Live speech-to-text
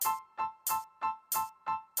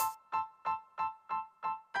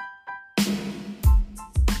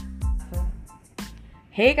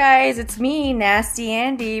Hey guys, it's me, Nasty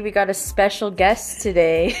Andy. We got a special guest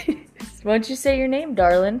today. Why don't you say your name,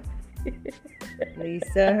 darling?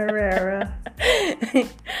 Lisa Herrera.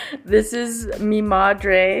 This is mi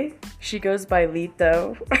madre. She goes by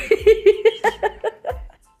Lito.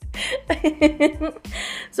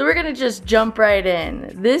 So we're gonna just jump right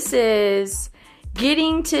in. This is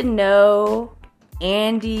Getting to Know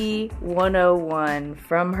Andy 101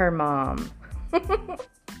 from her mom.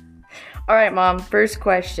 All right, Mom, first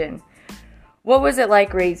question. What was it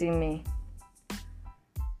like raising me?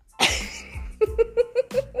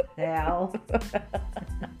 Hell.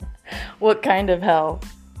 What kind of hell?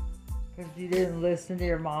 Because you didn't listen to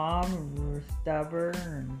your mom and you were stubborn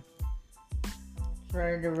and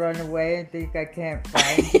trying to run away and think I can't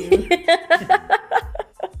find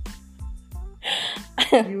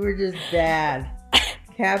you. You were just bad.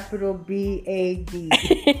 Capital B-A-D.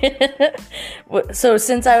 So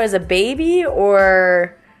since I was a baby,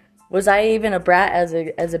 or was I even a brat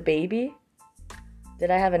as a baby?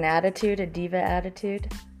 Did I have an attitude, a diva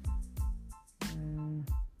attitude?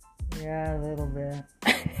 Yeah, a little bit.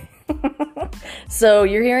 So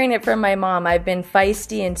you're hearing it from my mom. I've been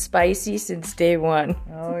feisty and spicy since day one.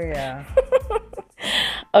 Oh, yeah.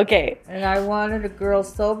 Okay. And I wanted a girl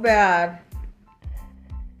so bad.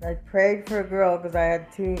 I prayed for a girl because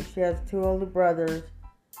she has two older brothers.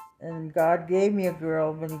 And God gave me a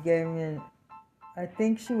girl, but he gave me I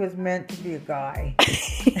think she was meant to be a guy.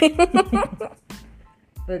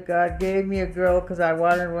 But God gave me a girl because I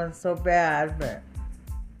wanted one so bad, but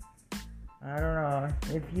I don't know.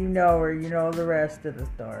 If you know her, you know the rest of the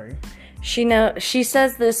story. She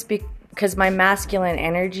says this because my masculine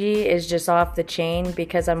energy is just off the chain,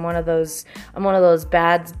 because I'm one of those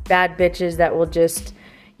bad bitches that will just,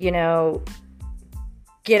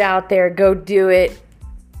 get out there, go do it,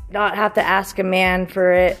 not have to ask a man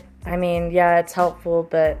for it. I mean, yeah, it's helpful,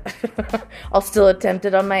 but I'll still attempt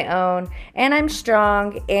it on my own. And I'm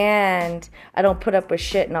strong, and I don't put up with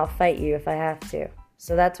shit, and I'll fight you if I have to.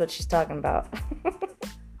 So that's what she's talking about.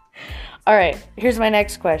 All right, here's my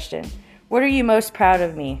next question. What are you most proud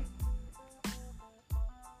of me?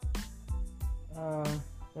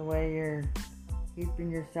 The way you're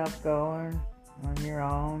keeping yourself going on your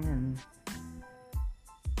own, and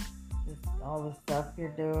just all the stuff you're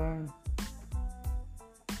doing.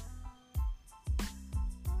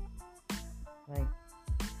 Like,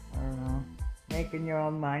 I don't know, making your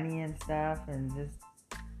own money and stuff, and just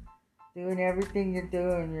doing everything you're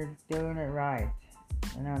doing it right.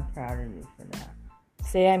 And I'm proud of you for that.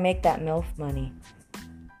 Say I make that MILF money.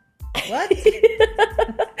 What?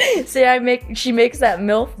 Say she makes that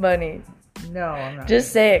MILF money. No, I'm not.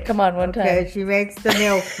 Just say it. Come on, one time. Okay, she makes the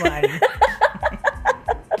MILF money.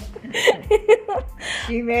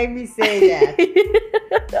 She made me say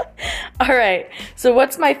that. All right. So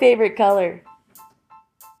what's my favorite color?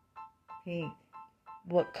 Pink.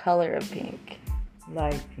 What color of pink?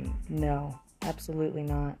 Light pink. No, absolutely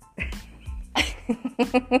not.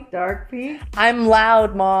 Dark pink? I'm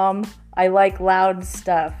loud, Mom. I like loud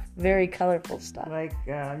stuff. Very colorful stuff. Like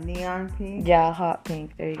neon pink? Yeah, hot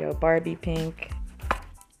pink. There you go. Barbie pink.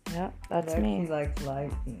 Yep, that's me. She likes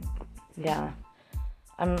light pink. Yeah.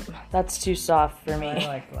 That's too soft for me. I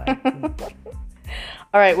like light pink.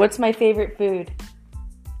 All right, what's my favorite food?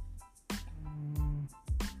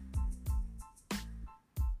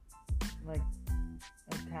 Like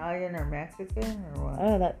Italian or Mexican or what?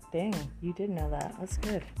 Oh, that thing. You did know that. That's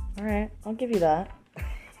good. All right, I'll give you that.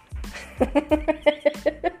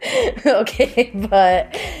 Okay,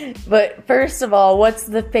 but first of all, what's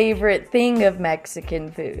the favorite thing of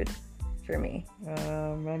Mexican food for me?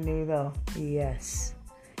 Menudo. Yes.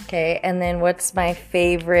 Okay, and then what's my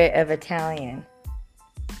favorite of Italian?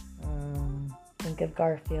 Think of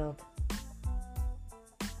Garfield.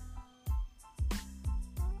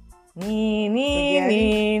 Nee.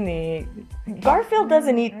 Garfield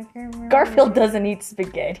doesn't eat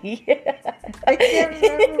spaghetti. I can't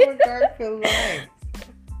remember what Garfield likes.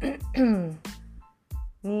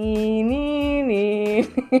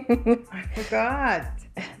 I forgot.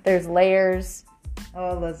 There's layers.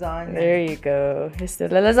 Oh, lasagna. There you go. It's the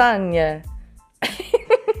lasagna.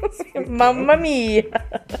 Mamma mia.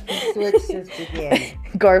 Switch to spaghetti.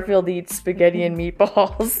 Garfield eats spaghetti and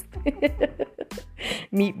meatballs.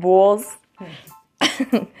 Meatballs.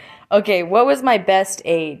 Okay, what was my best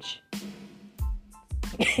age?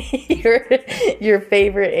 your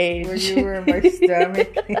favorite age. Where you were in my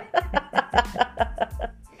stomach.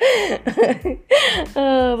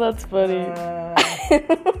 Oh, that's funny.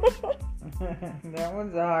 That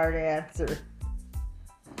one's a hard answer.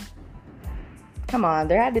 Come on,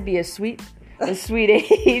 there had to be a sweet a sweet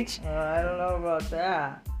age. I don't know about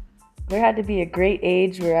that. There had to be a great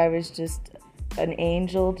age where I was just an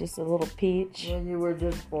angel, just a little peach. When you were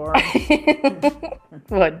just born.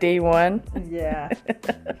 What, day one? Yeah.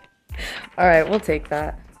 All right, we'll take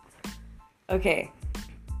that. Okay.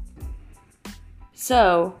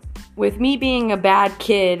 So, with me being a bad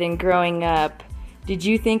kid and growing up, did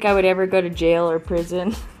you think I would ever go to jail or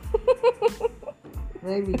prison?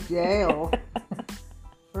 Maybe jail.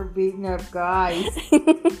 For beating up guys.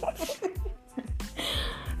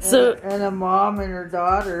 So, and a mom and her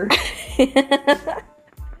daughter.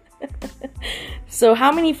 So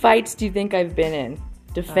how many fights do you think I've been in?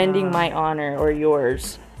 Defending my honor or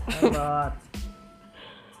yours? A lot.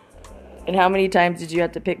 And how many times did you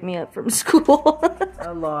have to pick me up from school?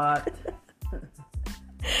 A lot.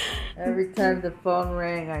 Every time the phone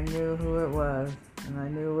rang, I knew who it was. And I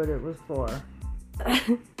knew what it was for.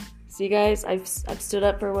 See, guys, I've stood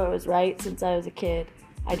up for what was right since I was a kid.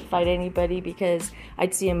 I'd fight anybody because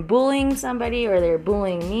I'd see him bullying somebody or they're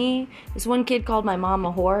bullying me. This one kid called my mom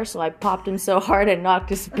a whore, so I popped him so hard I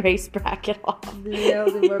knocked his brace bracket off. You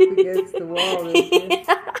nailed him up against the wall, didn't you?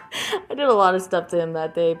 Yeah. I did a lot of stuff to him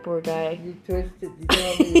that day, poor guy. You told me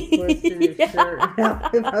you twisted his shirt and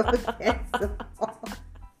knocked him up against the wall.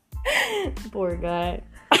 Poor guy.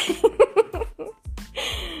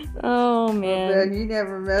 Oh, man. Well, then he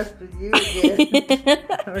never messed with you again.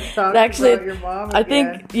 Or talked Actually, about your mom again. I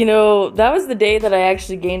think, that was the day that I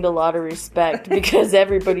actually gained a lot of respect because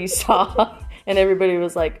everybody saw and everybody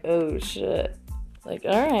was like, oh, shit. Like,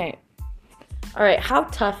 all right. All right, how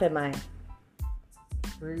tough am I?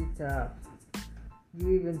 Pretty tough.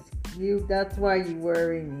 That's why you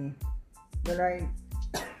worry me. But I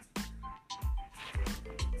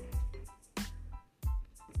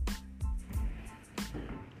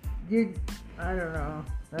don't know.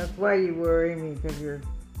 That's why you worry me, because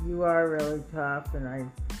you are really tough, and I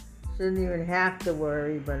shouldn't even have to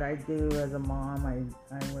worry, but I do as a mom. I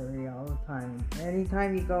worry all the time.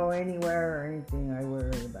 Anytime you go anywhere or anything, I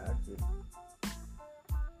worry about you.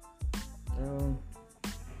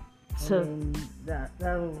 So I mean,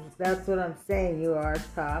 that's what I'm saying. You are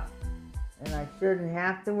tough, and I shouldn't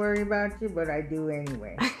have to worry about you, but I do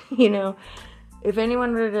anyway. If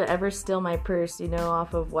anyone were to ever steal my purse,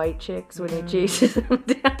 off of White Chicks when he chases them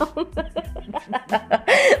down.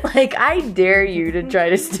 Like, I dare you to try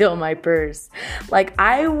to steal my purse. Like,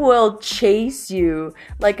 I will chase you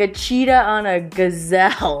like a cheetah on a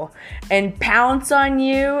gazelle and pounce on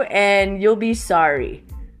you, and you'll be sorry.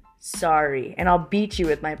 Sorry. And I'll beat you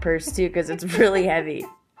with my purse, too, because it's really heavy.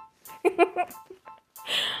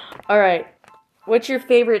 All right. What's your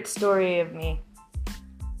favorite story of me?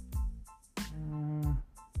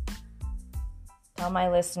 Tell my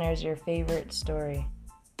listeners your favorite story.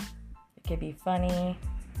 It could be funny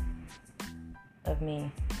of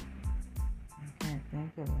me. I can't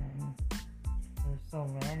think of any. There's so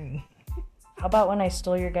many. How about when I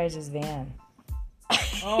stole your guys' van?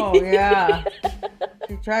 Oh, yeah.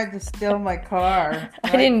 She tried to steal my car.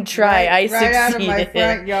 I didn't try. I succeeded. Right out of my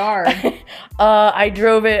front yard. I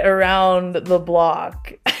drove it around the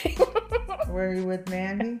block. Were you with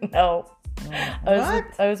Mandy? No. I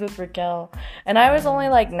was with Raquel, and I was only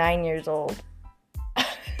like 9 years old.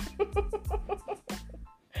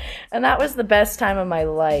 And that was the best time of my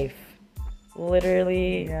life.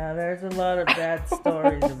 Literally. Yeah, there's a lot of bad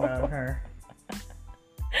stories about her.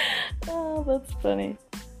 Oh, that's funny.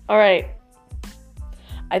 All right.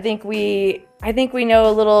 I think we know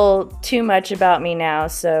a little too much about me now,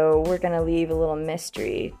 so we're going to leave a little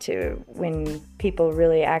mystery to when people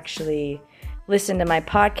really actually listen to my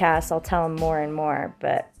podcast. I'll tell them more and more,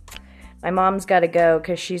 but my mom's got to go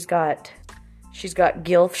because she's got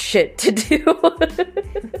gilf shit to do.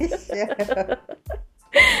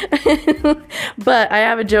 But I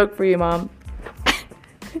have a joke for you, Mom.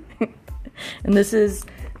 And this is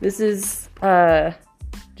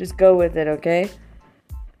just go with it, okay?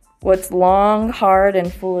 What's long, hard,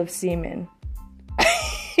 and full of semen?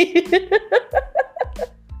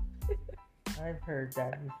 I've heard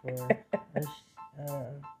that before. A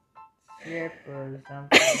ship or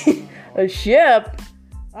something. A ship?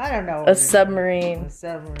 I don't know. A submarine. A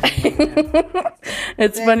submarine. Yeah.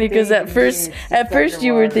 It's funny because at first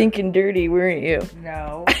you were thinking dirty, weren't you?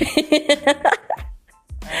 No. I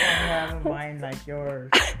don't have a mind like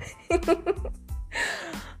yours.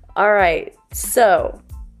 All right. So,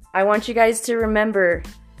 I want you guys to remember,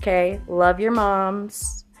 okay? Love your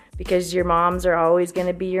moms because your moms are always going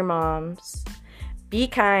to be your moms. Be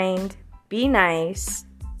kind. Be nice.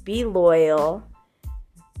 Be loyal.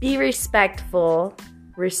 Be respectful.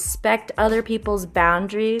 Respect other people's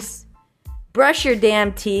boundaries. Brush your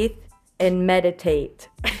damn teeth and meditate.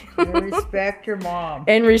 And respect your mom.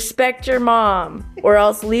 And respect your mom, or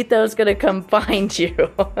else Lito's gonna come find you.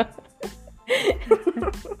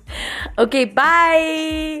 Okay,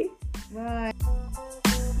 bye. Bye.